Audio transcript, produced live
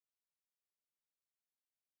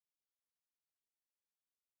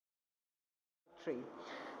tree.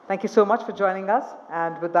 Thank you so much for joining us,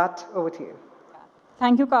 and with that, over to you.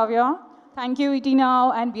 Thank you, Kavya. Thank you, ET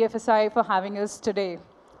Now and BFSI for having us today.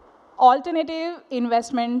 Alternative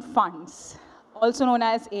investment funds, also known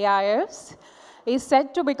as AIFs, is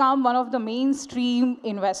set to become one of the mainstream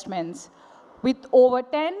investments. With over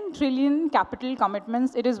 10 trillion capital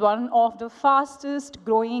commitments, it is one of the fastest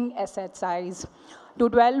growing asset size. To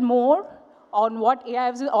dwell more on what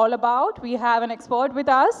AIFs is all about, we have an expert with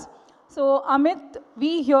us. So Amit,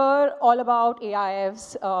 we hear all about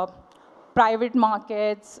AIFs, private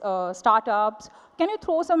markets, startups. Can you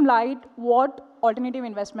throw some light what alternative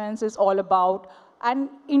investments is all about? And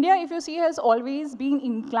India, if you see, has always been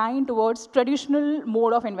inclined towards traditional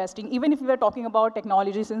mode of investing. Even if we were talking about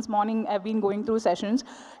technology since morning, I've been going through sessions.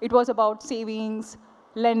 It was about savings,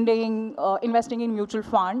 lending, investing in mutual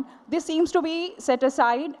fund. This seems to be set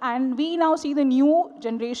aside, and we now see the new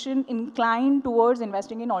generation inclined towards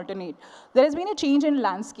investing in alternate. There has been a change in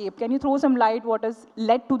landscape. Can you throw some light what has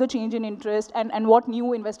led to the change in interest and what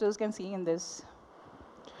new investors can see in this?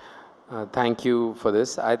 Thank you for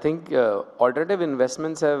this. I think alternative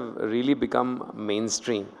investments have really become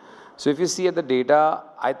mainstream. So if you see at the data,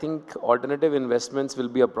 I think alternative investments will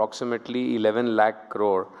be approximately 11 lakh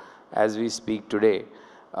crore as we speak today,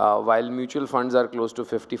 while mutual funds are close to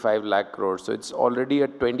 55 lakh crore. So it's already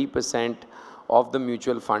at 20% of the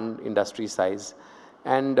mutual fund industry size.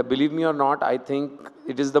 And believe me or not, I think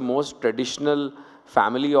it is the most traditional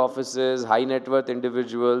family offices, high net worth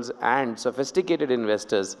individuals, and sophisticated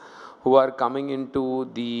investors who are coming into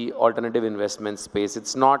the alternative investment space.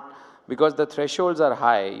 It's not because the thresholds are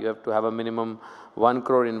high. You have to have a minimum 1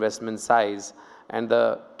 crore investment size, and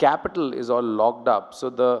the capital is all locked up. So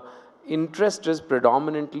the interest is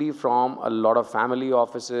predominantly from a lot of family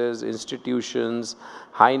offices, institutions,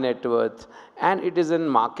 high net worth, and it is a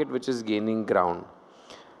market which is gaining ground.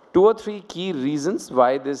 2 or 3 key reasons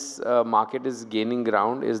why this market is gaining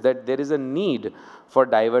ground is that there is a need for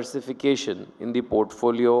diversification in the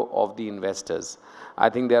portfolio of the investors. I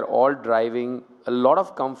think they're all driving a lot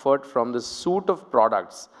of comfort from the suite of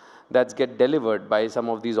products that get delivered by some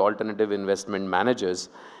of these alternative investment managers.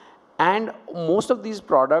 And most of these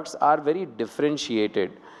products are very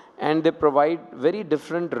differentiated, and they provide very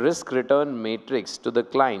different risk return matrix to the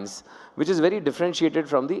clients, which is very differentiated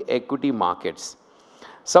from the equity markets.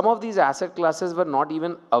 Some of these asset classes were not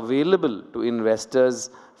even available to investors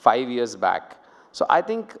 5 years back. So I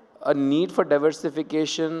think a need for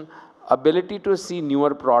diversification, ability to see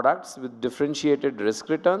newer products with differentiated risk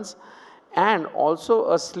returns, and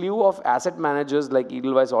also a slew of asset managers like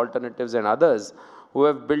Edelweiss Alternatives and others who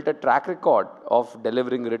have built a track record of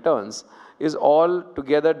delivering returns is all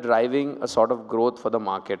together driving a sort of growth for the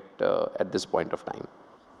market at this point of time.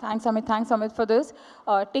 Thanks, Amit, for this.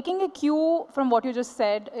 Taking a cue from what you just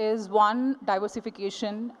said is one,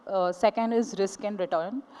 diversification. Second is risk and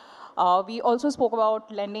return. We also spoke about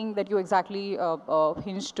lending that you exactly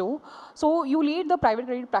hinged to. So you lead the private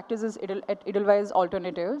credit practices at Edelweiss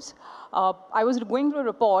Alternatives. I was going through a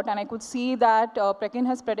report and I could see that Prekin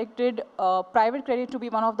has predicted private credit to be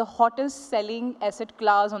one of the hottest selling asset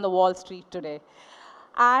class on the Wall Street today.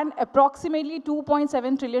 And approximately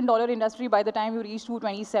 $2.7 trillion industry by the time you reach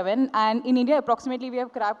 227. And in India, approximately we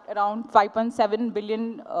have cracked around 5.7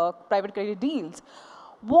 billion private credit deals.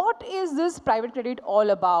 What is this private credit all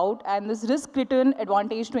about and this risk return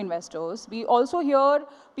advantage to investors? We also hear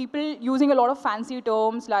people using a lot of fancy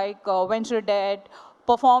terms like venture debt,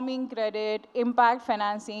 performing credit, impact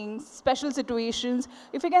financing, special situations.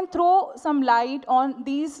 If you can throw some light on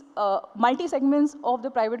these multi-segments of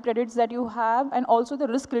the private credits that you have and also the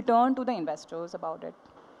risk return to the investors about it.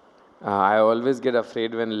 I always get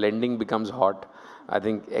afraid when lending becomes hot. I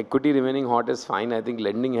think equity remaining hot is fine. I think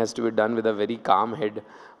lending has to be done with a very calm head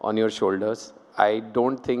on your shoulders. I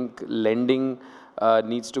don't think lending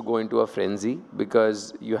needs to go into a frenzy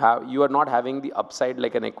because you are not having the upside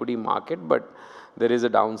like an equity market, but there is a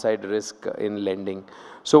downside risk in lending.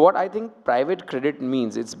 So what I think private credit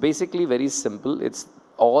means, it's basically very simple. It's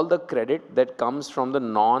all the credit that comes from the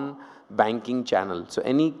non-banking channel. So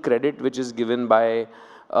any credit which is given by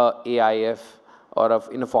AIF or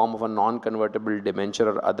in a form of a non-convertible debenture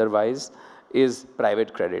or otherwise is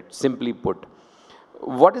private credit, simply put.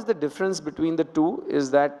 What is the difference between the two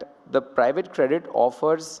is that the private credit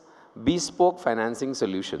offers bespoke financing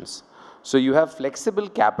solutions. So you have flexible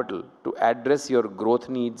capital to address your growth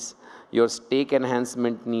needs, your stake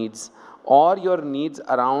enhancement needs, or your needs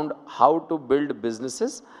around how to build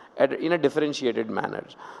businesses in a differentiated manner.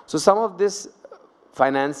 So some of this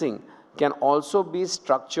financing can also be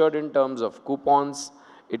structured in terms of coupons,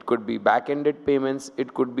 it could be back-ended payments,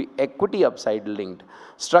 it could be equity upside linked,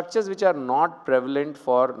 structures which are not prevalent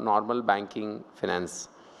for normal banking finance.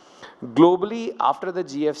 Globally, after the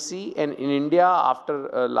GFC and in India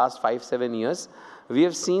after last 5-7 years, we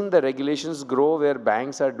have seen the regulations grow where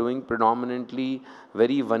banks are doing predominantly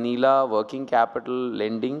very vanilla working capital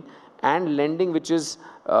lending and lending which is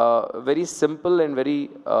very simple and very,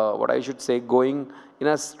 what I should say, going in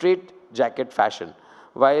a straight jacket fashion,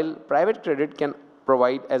 while private credit can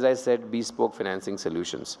provide, as I said, bespoke financing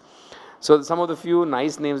solutions. So some of the few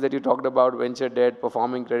nice names that you talked about, venture debt,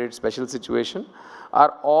 performing credit, special situation,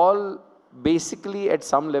 are all basically at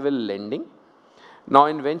some level lending. Now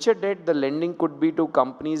in venture debt, the lending could be to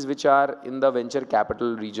companies which are in the venture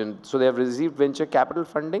capital region. So they have received venture capital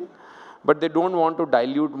funding, but they don't want to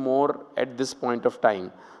dilute more at this point of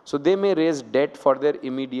time. So they may raise debt for their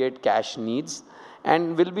immediate cash needs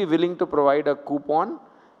and will be willing to provide a coupon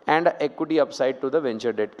and an equity upside to the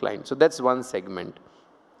venture debt client. So that's one segment.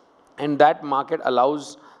 And that market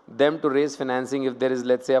allows them to raise financing if there is,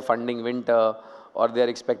 let's say, a funding winter, or they are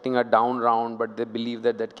expecting a down round, but they believe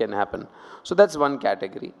that that can happen. So that's one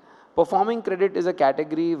category. Performing credit is a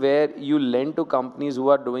category where you lend to companies who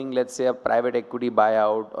are doing, let's say, a private equity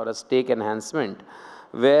buyout or a stake enhancement,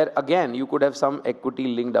 where again, you could have some equity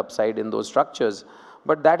linked upside in those structures.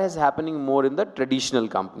 But that is happening more in the traditional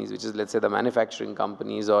companies, which is, let's say, the manufacturing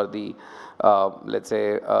companies or the, let's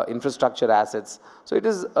say, infrastructure assets. So it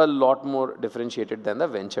is a lot more differentiated than the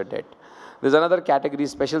venture debt. There's another category,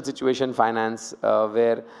 special situation finance,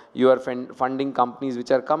 where you are funding companies which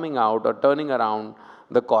are coming out or turning around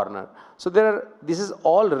the corner. So this is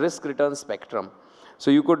all risk return spectrum. So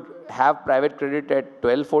you could have private credit at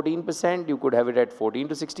 12-14%, you could have it at 14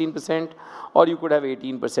 to 16%, or you could have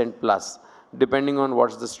 18% plus, depending on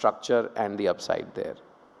what's the structure and the upside there.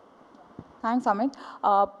 Thanks, Amit.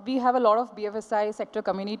 We have a lot of BFSI sector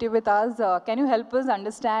community with us. Can you help us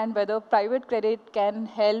understand whether private credit can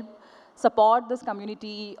help support this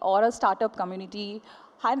community or a startup community?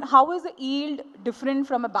 And how is the yield different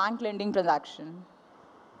from a bank lending transaction?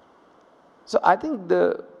 So I think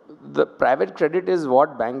the private credit is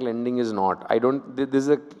what bank lending is not. These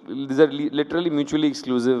are literally mutually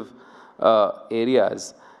exclusive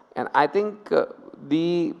areas. And I think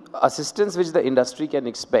the assistance which the industry can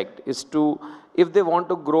expect is to, if they want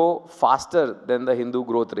to grow faster than the Hindu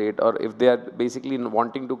growth rate, or if they are basically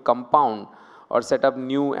wanting to compound or set up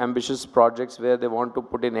new ambitious projects where they want to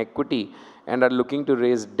put in equity and are looking to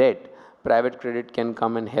raise debt, private credit can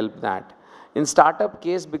come and help that. In startup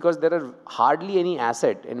case, because there are hardly any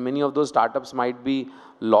asset and many of those startups might be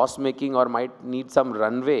loss making or might need some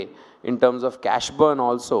runway in terms of cash burn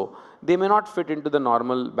also, they may not fit into the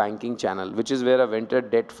normal banking channel, which is where a venture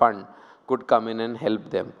debt fund could come in and help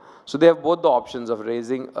them. So they have both the options of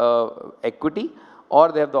raising equity,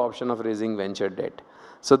 or they have the option of raising venture debt.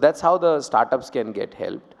 So that's how the startups can get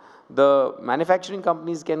helped. The manufacturing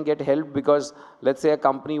companies can get helped because, let's say, a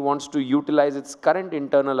company wants to utilize its current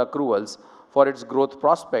internal accruals for its growth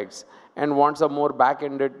prospects and wants a more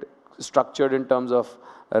back-ended structured in terms of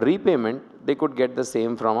repayment, they could get the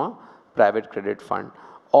same from a private credit fund.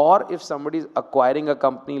 Or if somebody is acquiring a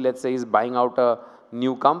company, let's say he's buying out a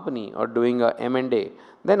new company or doing a M&A,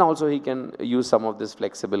 then also he can use some of this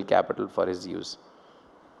flexible capital for his use.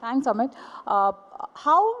 Thanks, Amit.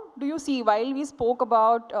 How do you see, while we spoke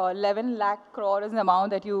about 11 lakh crore as the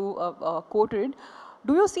amount that you quoted,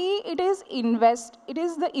 do you see it is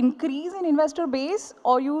the increase in investor base,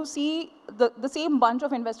 or you see the same bunch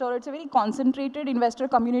of investor, or it's a very concentrated investor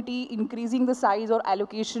community increasing the size or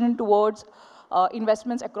allocation towards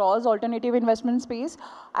investments across alternative investment space?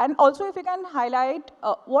 And also, if you can highlight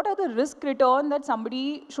what are the risk return that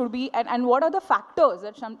somebody should be, and what are the factors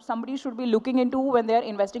that somebody should be looking into when they are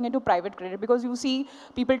investing into private credit? Because you see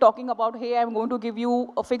people talking about, hey, I'm going to give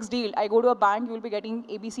you a fixed deal. I go to a bank, you will be getting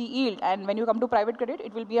ABC yield. And when you come to private credit,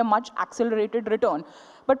 it will be a much accelerated return.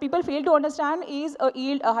 But people fail to understand is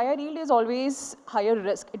a higher yield is always higher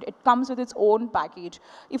risk. It comes with its own package.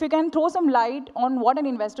 If you can throw some light on what an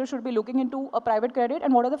investor should be looking into a private credit,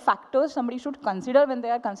 and what are the factors somebody should consider when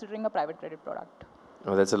they are considering a private credit product?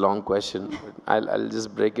 Oh, that's a long question. I'll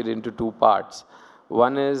just break it into two parts.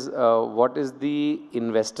 One is what is the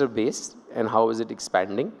investor base and how is it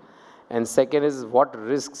expanding? And second is what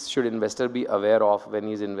risks should investor be aware of when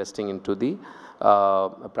he's investing into the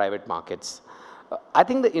private markets? I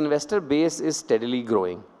think the investor base is steadily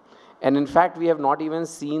growing. And in fact, we have not even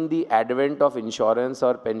seen the advent of insurance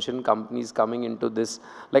or pension companies coming into this.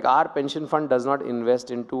 Like our pension fund does not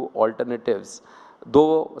invest into alternatives,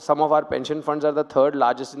 though some of our pension funds are the third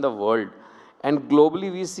largest in the world. And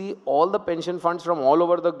globally, we see all the pension funds from all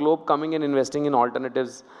over the globe coming and investing in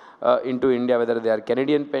alternatives into India, whether they are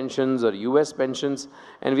Canadian pensions or US pensions.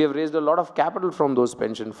 And we have raised a lot of capital from those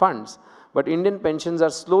pension funds. But Indian pensions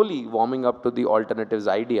are slowly warming up to the alternatives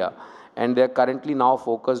idea. And they are currently now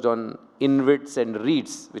focused on InvITs and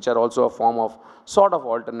REITs, which are also a form of sort of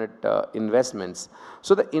alternate investments.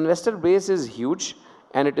 So the investor base is huge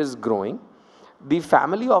and it is growing. The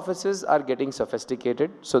family offices are getting sophisticated,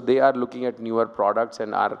 so they are looking at newer products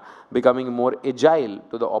and are becoming more agile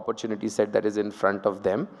to the opportunity set that is in front of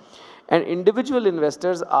them. And individual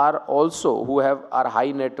investors are also, who are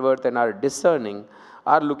high net worth and are discerning,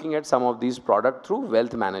 are looking at some of these products through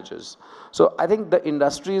wealth managers. So I think the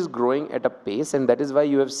industry is growing at a pace, and that is why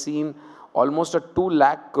you have seen almost a 2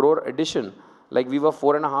 lakh crore addition. Like we were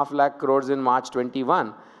 4.5 lakh crores in March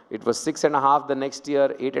 21. It was 6.5 the next year,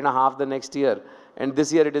 8.5 the next year, and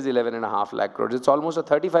this year it is 11.5 lakh crores. It's almost a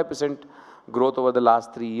 35% growth over the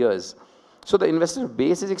last 3 years. So the investor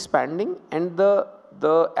base is expanding, and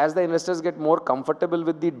as the investors get more comfortable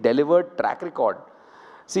with the delivered track record.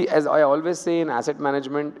 See, as I always say in asset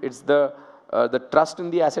management, it's the trust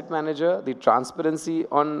in the asset manager, the transparency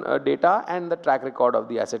on data, and the track record of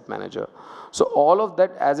the asset manager. So all of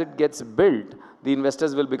that, as it gets built, the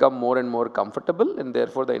investors will become more and more comfortable, and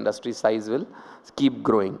therefore the industry size will keep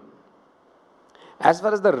growing. As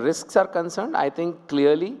far as the risks are concerned, I think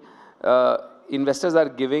clearly investors are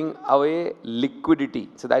giving away liquidity.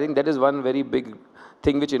 So I think that is one very big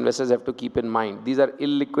thing which investors have to keep in mind. These are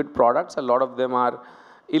illiquid products. A lot of them are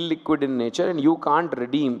illiquid in nature, and you can't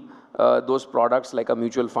redeem those products like a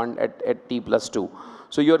mutual fund at T+2.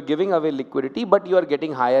 So you are giving away liquidity, but you are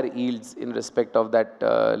getting higher yields in respect of that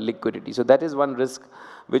liquidity. So that is one risk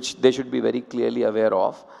which they should be very clearly aware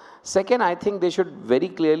of. Second, I think they should very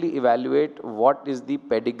clearly evaluate what is the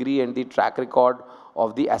pedigree and the track record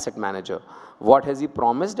of the asset manager. What has he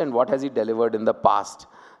promised and what has he delivered in the past?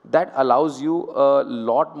 That allows you a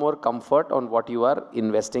lot more comfort on what you are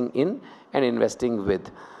investing in and investing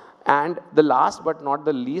with. And the last but not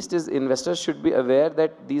the least is investors should be aware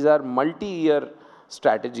that these are multi-year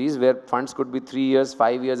strategies where funds could be 3 years,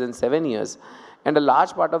 5 years, and 7 years. And a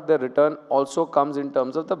large part of the return also comes in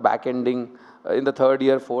terms of the back ending in the 3rd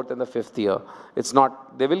year, 4th, and the 5th year. It's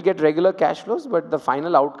not, they will get regular cash flows, but the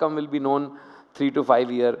final outcome will be known 3 to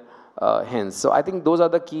 5 year hence. So I think those are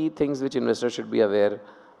the key things which investors should be aware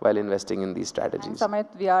while investing in these strategies. Thanks,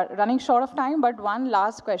 Amit. We are running short of time, but one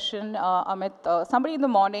last question, Amit. Somebody in the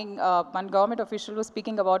morning, one government official was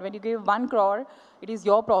speaking about when you give 1 crore, it is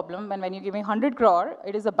your problem, and when you're giving 100 crore,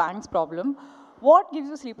 it is the bank's problem. What gives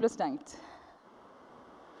you sleepless nights?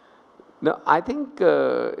 No, I think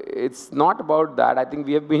it's not about that. I think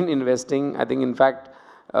we have been investing. I think, in fact,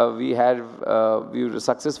 we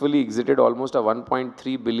successfully exited almost a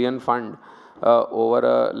 1.3 billion fund over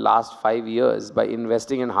the last 5 years by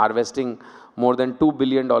investing and harvesting more than $2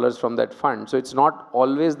 billion from that fund. So it's not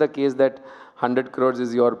always the case that 100 crores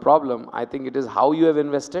is your problem. I think it is how you have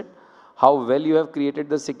invested, how well you have created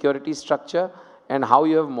the security structure, and how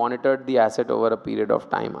you have monitored the asset over a period of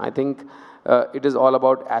time. I think it is all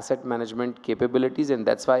about asset management capabilities, and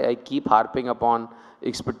that's why I keep harping upon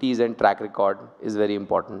expertise and track record is very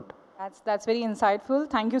important. That's very insightful.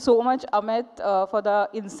 Thank you so much, Amit, for the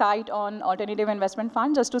insight on alternative investment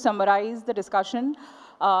fund. Just to summarize the discussion,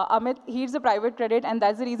 Amit, he's a private credit, and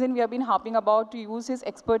that's the reason we have been harping about to use his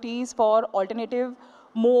expertise for alternative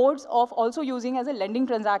modes of also using as a lending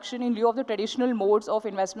transaction in lieu of the traditional modes of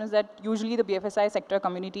investments that usually the BFSI sector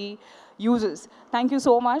community uses. Thank you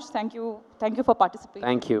so much. Thank you for participating.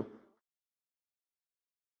 Thank you.